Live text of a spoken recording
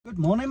Good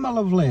morning, my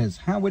lovelies.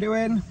 How we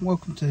doing?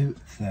 Welcome to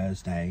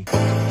Thursday.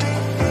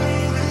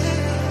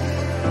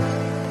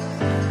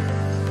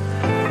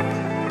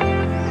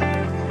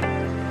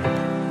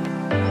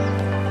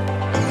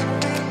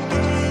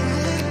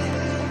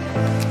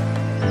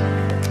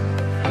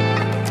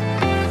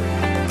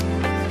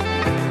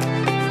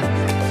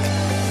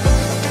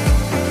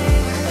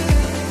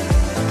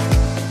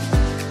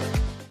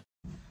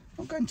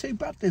 Not going too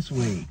bad this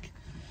week.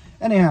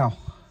 Anyhow,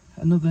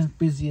 another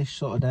busy-ish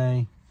sort of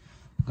day.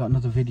 I've got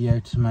another video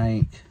to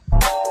make.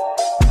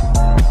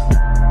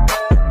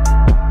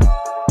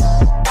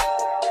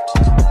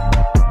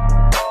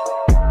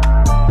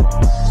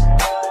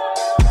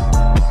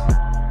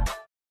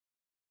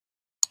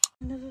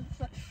 Another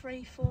like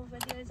 3-4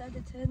 videos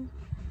editing.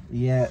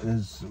 Yeah,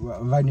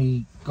 I've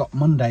only got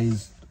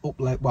Monday's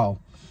upload. Well,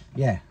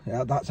 yeah,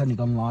 that's only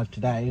gone live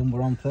today, and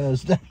we're on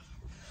Thursday.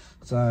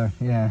 So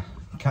yeah,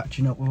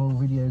 catching up with all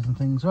videos and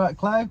things. Right,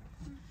 Chloe?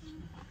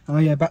 Oh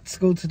yeah, back to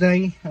school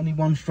today. Only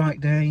one strike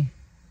day.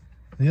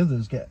 The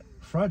others get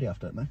Friday off,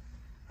 don't they?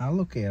 How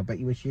lucky. I bet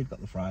you wish you'd got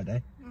the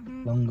Friday.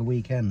 Longer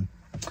weekend.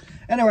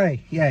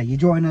 Anyway, yeah, you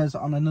join us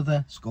on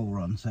another school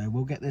run. So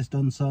we'll get this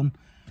done, son.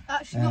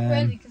 Actually, not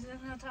really, because then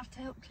I'd have to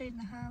help clean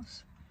the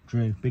house.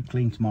 True. Big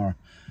clean tomorrow.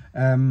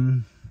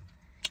 You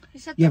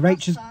said yeah, that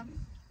Rachel's... last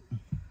time.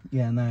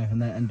 Yeah, no,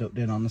 and they end up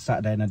doing it on a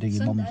Saturday and I do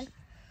your Sunday. mum's...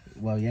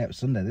 Well, yeah, it was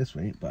Sunday this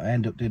week, but I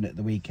end up doing it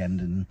the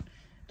weekend and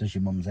does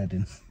your mum's head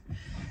in.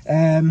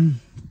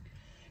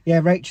 Yeah,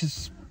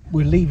 Rachel's...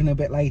 We're leaving a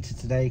bit later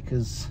today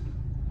because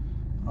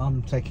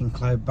I'm taking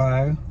Chloe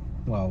Bow.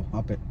 Well,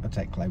 I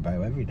take Chloe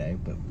Bow every day,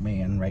 but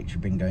me and Rachel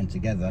have been going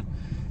together.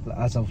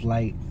 As of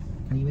late,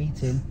 are you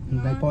eating?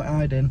 No point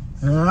hiding.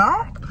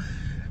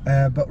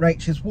 But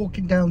Rachel's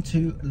walking down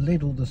to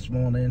Lidl this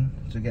morning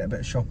to get a bit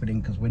of shopping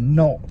in because we're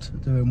not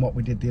doing what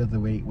we did the other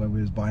week where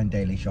we was buying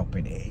daily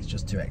shopping. It's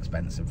just too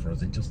expensive for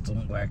us. It just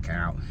doesn't work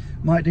out.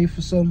 Might do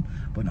for some,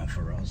 but not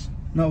for us.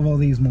 Not with all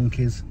these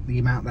monkeys, the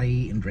amount they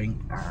eat and drink.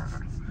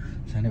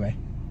 So anyway,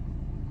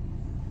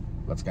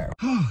 let's go.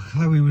 Oh,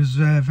 Chloe was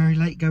very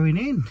late going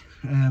in.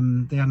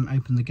 They hadn't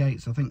opened the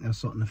gates. I think they were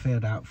sorting the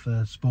field out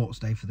for sports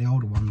day for the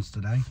older ones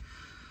today.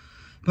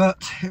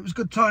 But it was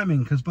good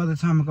timing because by the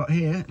time I got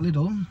here at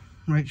Lidl,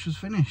 Rachel's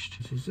finished.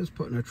 She's just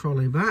putting her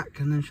trolley back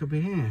and then she'll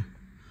be here.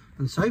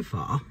 And so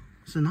far,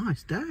 it's a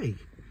nice day.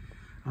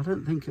 I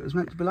don't think it was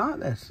meant to be like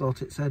this.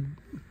 Thought it said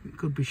it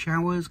could be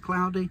showers,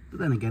 cloudy, but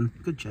then again,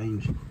 good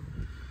change.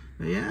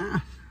 But yeah,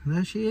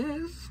 there she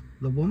is,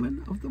 the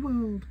woman of the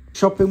world.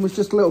 Shopping was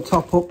just a little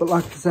top up, but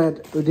like I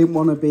said, we didn't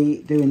want to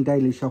be doing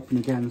daily shopping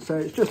again. So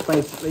it's just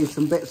basically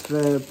some bits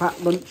for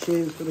packed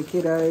lunches for the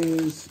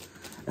kiddos.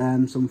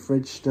 Some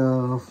fridge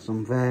stuff,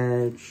 some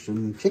veg,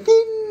 some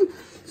chicken,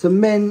 some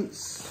mince,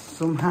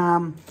 some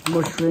ham,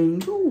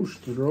 mushrooms, oh,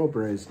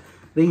 strawberries.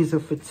 These are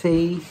for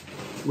tea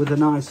with a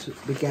nice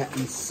baguette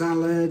and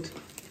salad,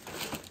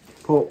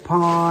 pork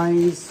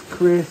pies,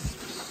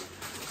 crisps,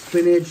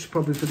 spinach,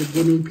 probably for the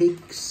guinea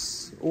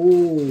pigs.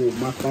 Oh,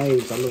 my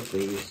faves, I love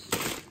these.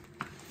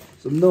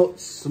 Some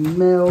nuts, some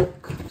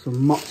milk,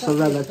 some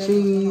mozzarella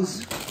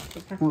cheese.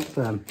 What's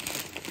them?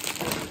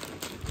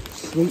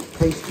 Sweet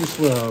pastry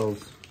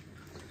swirls.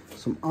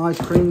 Some ice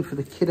cream for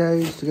the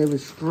kiddos to go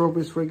with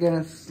strawberries for a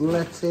guest,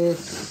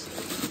 lettuce,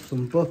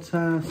 some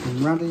butter,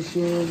 some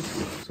radishes,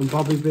 some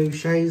Bobby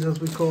Bouchers as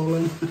we call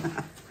them,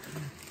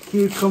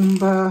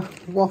 cucumber,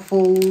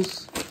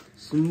 waffles,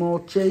 some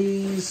more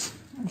cheese,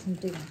 and some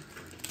dinner.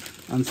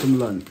 And some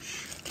lunch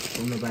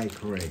from the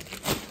bakery,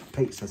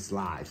 pizza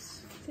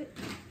slice.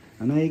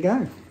 And there you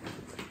go.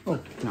 Oh,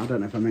 I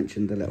don't know if I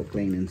mentioned the little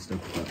cleaning stuff,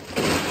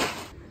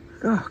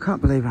 but oh, I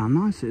can't believe how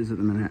nice it is at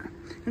the minute.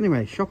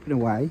 Anyway, shopping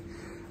away.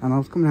 And I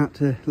was coming out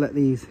to let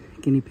these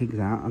guinea pigs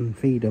out and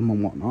feed them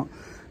and whatnot.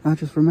 And I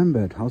just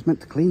remembered I was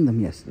meant to clean them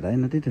yesterday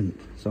and I didn't.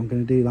 So I'm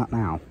going to do that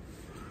now.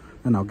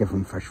 And I'll give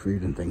them fresh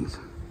food and things.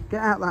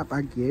 Get out that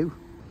bag, you.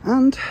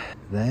 And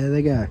there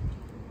they go.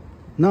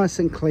 Nice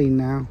and clean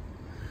now.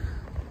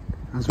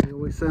 As we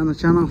always say on the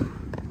channel,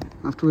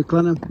 after we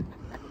clean them,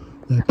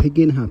 they're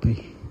pigging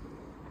happy.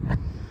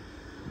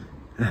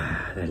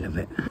 They love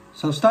it.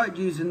 So I've started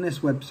using this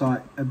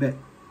website a bit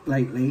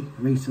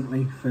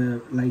recently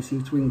for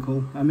Lacy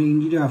Twinkle. I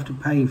mean, you do have to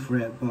pay for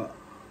it, but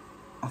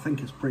I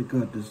think it's pretty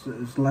good.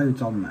 There's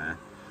loads on there.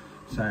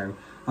 So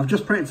I've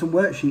just printed some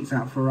worksheets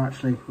out for her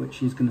actually, which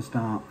she's going to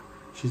start.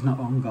 She's not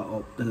long got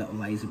up the little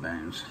laser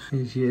bones.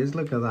 Here she is,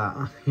 look at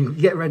that.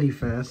 Get ready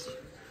first.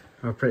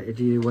 I've printed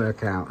you your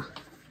workout.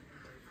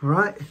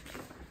 Alright?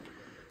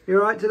 You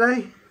alright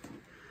today?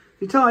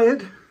 You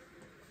tired?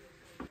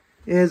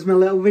 Here's my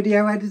little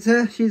video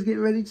editor. She's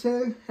getting ready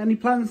too. Any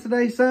plans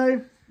today,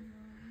 so?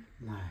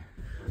 No.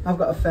 I've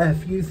got a fair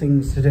few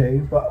things to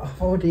do, but I've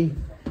already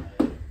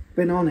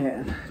been on it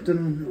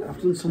and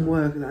I've done some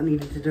work that I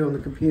needed to do on the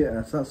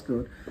computer, so that's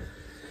good.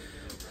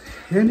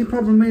 The only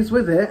problem is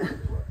with it,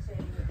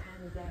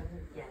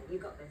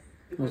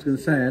 I was going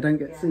to say I don't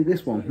get to see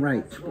this one,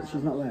 Rach, but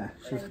she's not there.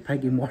 She's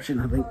pegging washing,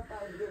 I think.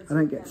 I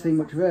don't get to see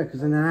much of her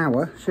because in an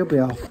hour she'll be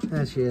off.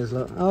 There she is,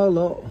 look. Oh,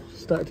 look,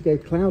 starting to go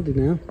cloudy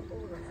now.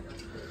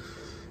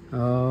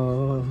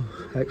 Oh,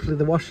 hopefully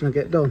the washing will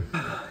get done.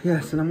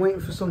 Yes, and I'm waiting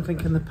for something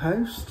in the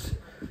post.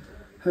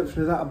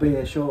 Hopefully that'll be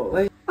here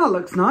shortly. That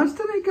looks nice,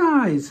 doesn't it,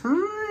 guys?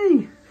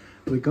 Hi.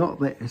 We got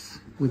this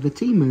with the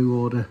Temu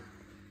order.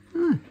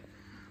 Oh,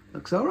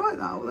 looks all right,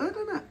 that out there,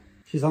 doesn't it?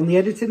 She's on the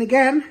editing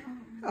again.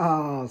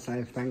 Oh,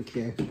 so thank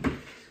you.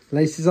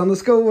 Lacey's on the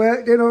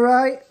schoolwork, doing all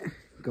right?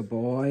 Good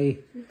boy.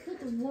 You could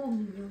have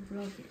warned your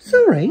vlog.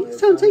 Sorry,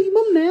 sounds like your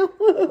mum now.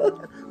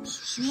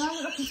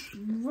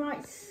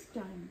 Right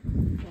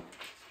stone.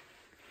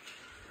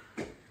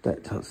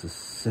 That tots are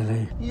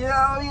silly. Yo.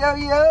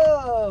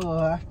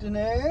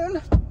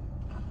 Afternoon.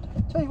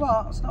 Tell you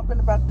what, it's not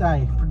been a bad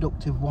day,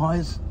 productive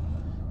wise.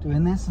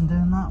 Doing this and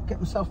doing that, get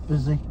myself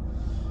busy.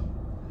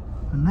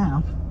 And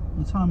now,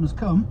 the time has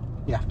come.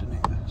 The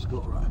afternoon,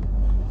 school run.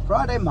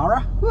 Friday,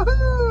 Mara.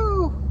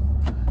 Woohoo!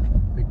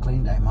 Big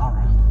clean day,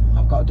 Mara.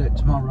 I've got to do it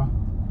tomorrow.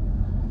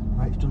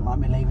 Rach doesn't like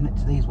me leaving it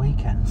to these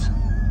weekends.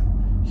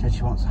 She said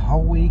she wants a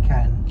whole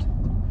weekend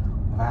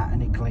without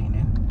any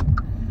cleaning.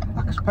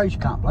 I suppose you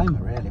can't blame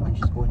her really when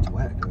she's going to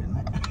work doing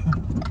it.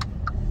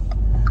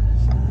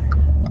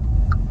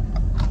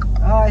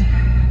 Aye,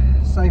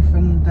 Soph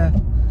and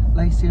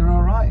Lacey are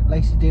alright.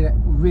 Lacey did it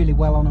really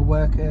well on her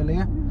work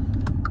earlier.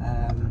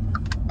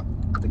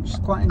 I think she's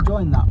quite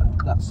enjoying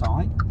that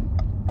site.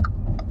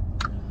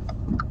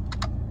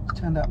 It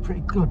turned out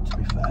pretty good, to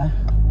be fair.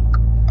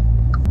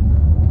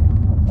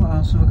 What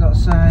else have I got to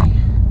say?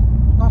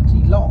 Not a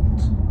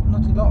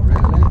lot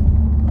really.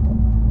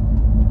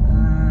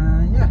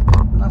 Yeah,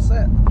 and that's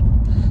it.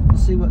 We'll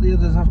see what the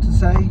others have to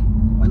say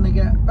when they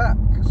get back.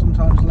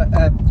 Sometimes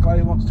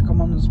Chloe wants to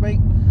come on and speak,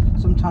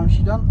 sometimes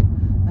she don't,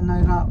 and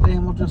no doubt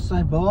Liam will just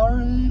say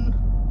boring.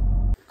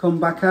 Come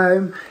back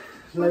home.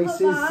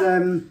 Lacey's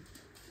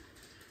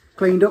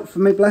cleaned up for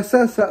me, bless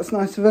her, so that's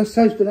nice of her.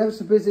 So's been ever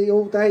so busy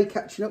all day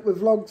catching up with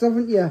vlogs,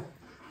 haven't you?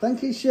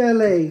 Thank you,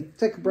 Shirley.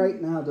 Take a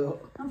break now, Duck.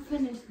 I'm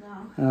finished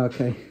now.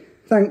 Okay.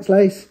 Thanks,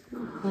 Lace.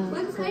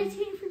 When's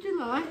 18th of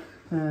July?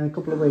 A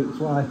couple of weeks,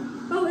 why?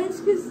 Oh, it's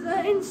because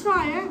in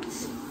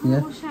science, Yeah.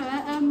 I'll show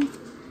it,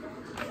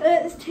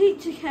 this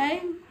teacher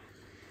came,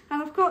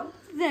 and I've got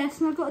this,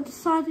 and I've got to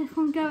decide if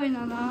I'm going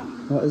or not.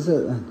 What is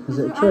it then? Is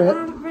it a I trip?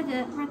 haven't read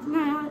it.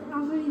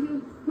 I'm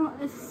really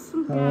not. It's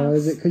something Oh, else.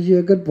 is it because you're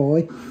a good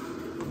boy?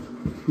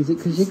 Is it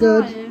because you're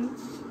good?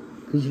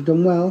 Because you've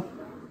done well?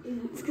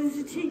 It's because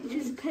the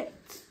teachers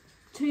picked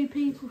 2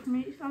 people from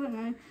each. I don't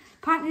know.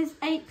 Apparently there's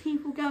 8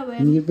 people going.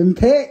 And you've been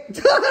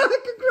picked!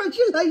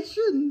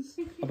 Congratulations!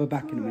 I'll be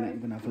back in a minute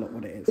and have a look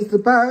what it is. It's the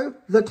bow,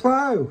 the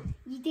clo.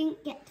 You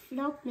didn't get to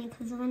vlog me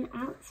because I went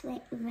out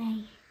straight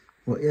away.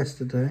 What,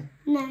 yesterday?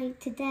 No,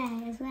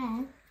 today as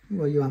well.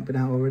 Well, you haven't been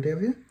out already,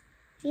 have you?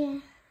 Yeah.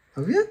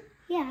 Have you?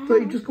 Yeah. I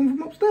thought you'd just come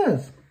from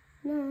upstairs.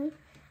 No.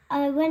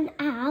 I went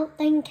out,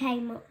 then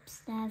came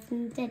upstairs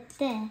and did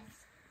this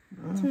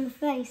to my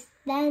face.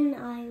 Then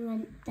I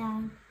went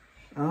down.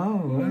 Oh,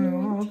 And then I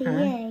well, went to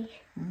okay. you.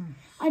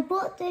 I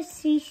bought this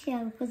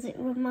seashell because it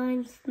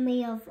reminds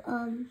me of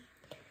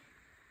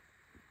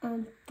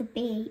the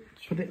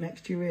beach. Put it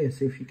next to your ear,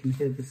 see if you can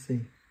hear the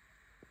sea.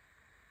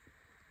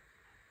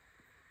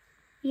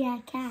 Yeah,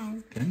 I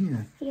can. Can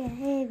you? Yeah,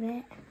 hear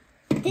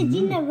it. Did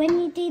you know when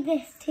you do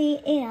this to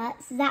your ear,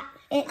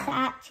 it's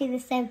actually the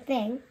same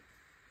thing?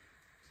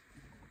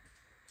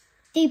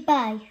 Do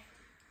both.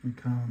 I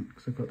can't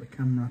because I've got the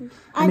camera.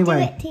 I'll Anyway,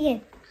 do it to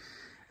you.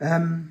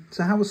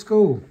 so how was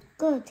school?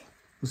 Good.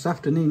 This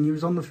afternoon you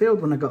was on the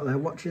field when I got there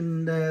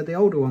watching the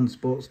older one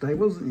sports day,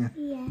 wasn't you?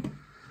 Yeah.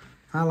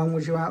 How long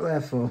was you out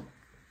there for?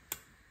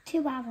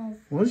 2 hours.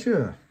 Was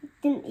you?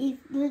 Didn't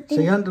So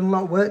you hadn't done a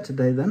lot of work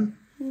today then?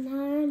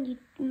 No, you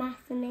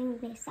math and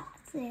English,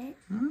 that's it.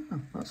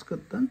 Oh, that's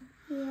good then.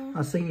 Yeah.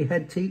 I see your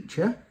head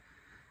teacher.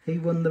 He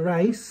won the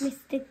race.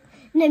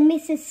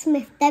 Mrs.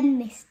 Smith, then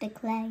Mr.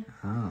 Clay.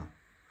 Ah.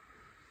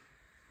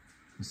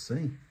 I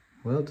see.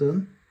 Well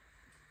done.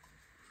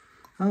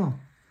 Oh,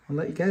 I'll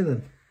let you go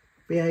then.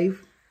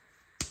 Behave.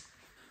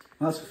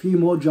 Well, that's a few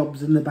more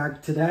jobs in the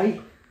bag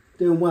today.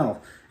 Doing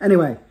well.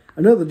 Anyway,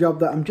 another job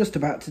that I'm just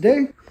about to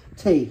do.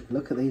 Tea.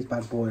 Look at these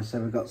bad boys. So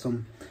we've got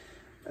some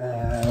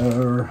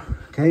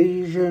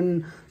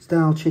Cajun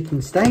style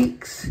chicken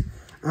steaks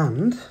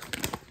and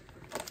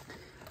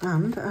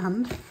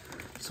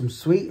some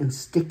sweet and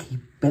sticky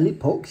belly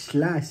pork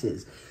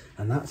slices.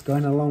 And that's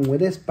going along with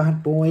this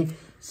bad boy.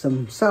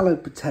 Some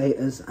salad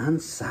potatoes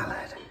and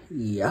salad.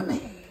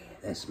 Yummy.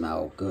 They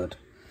smell good.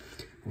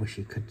 I wish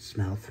you could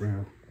smell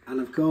through. And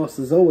of course,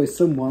 there's always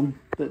someone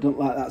that don't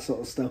like that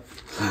sort of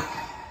stuff.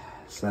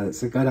 So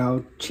it's a good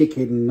old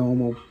chicken,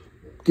 normal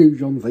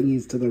Goujon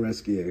thingies to the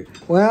rescue.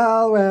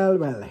 Well,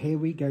 here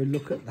we go.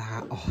 Look at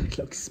that. Oh, it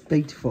looks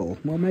beautiful.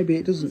 Well, maybe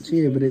it doesn't to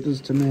you, but it does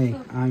to me.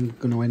 I'm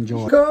going to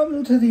enjoy it.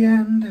 Come to the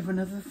end of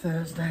another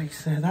Thursday,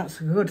 so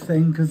that's a good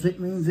thing because it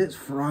means it's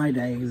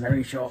Friday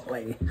very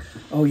shortly.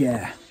 Oh,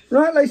 yeah.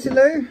 Right, Lacey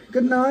Lou,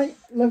 good night.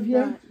 Love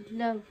you.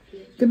 Love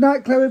you. Good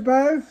night, Chloe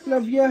Bow.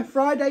 Love you.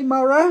 Friday,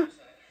 Mara.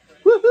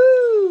 Woo!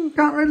 Woohoo!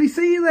 Can't really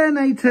see you there,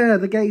 Nater,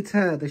 the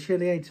gator, the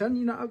Shilliator. And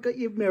you know, I've got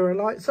your mirror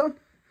lights on.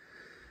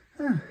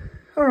 Oh,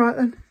 all right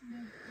then.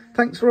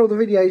 Thanks for all the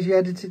videos you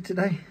edited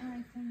today.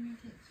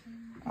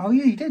 Oh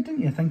yeah, you did,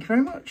 didn't you? Thank you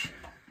very much.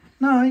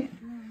 Night.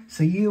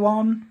 See you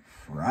on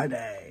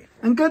Friday.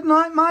 And good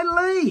night, my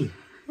Lee.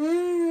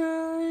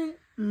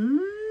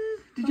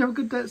 Did you have a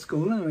good day at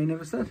school? Anyway, you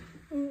never said.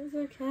 It was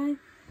okay.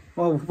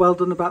 Well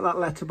done about that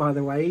letter, by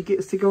the way. He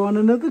gets to go on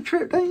another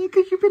trip, don't you?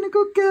 Because you've been a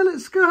good girl at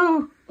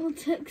school. I'll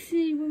text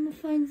you when my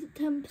phone's at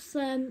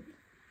 10%.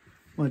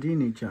 Why do you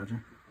need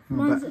charger?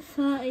 Mine's at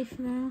 30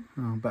 for now.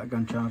 Oh, better go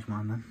and charge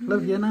mine then.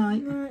 Love you,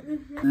 night. Right, love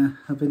you. Yeah,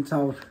 I've been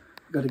told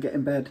I've got to get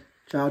in bed,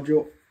 charge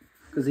up,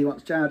 because he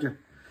wants charger.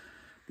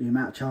 The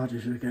amount of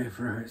chargers we go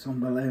through, it's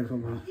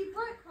unbelievable. You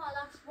broke my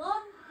last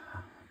one,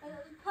 and it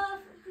was a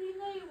perfectly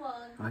new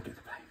one. I get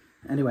the blame.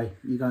 Anyway,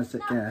 you guys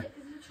take care.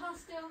 Because you try to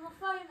steal my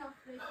phone off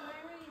me for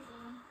no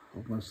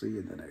reason. We'll see you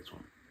in the next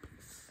one.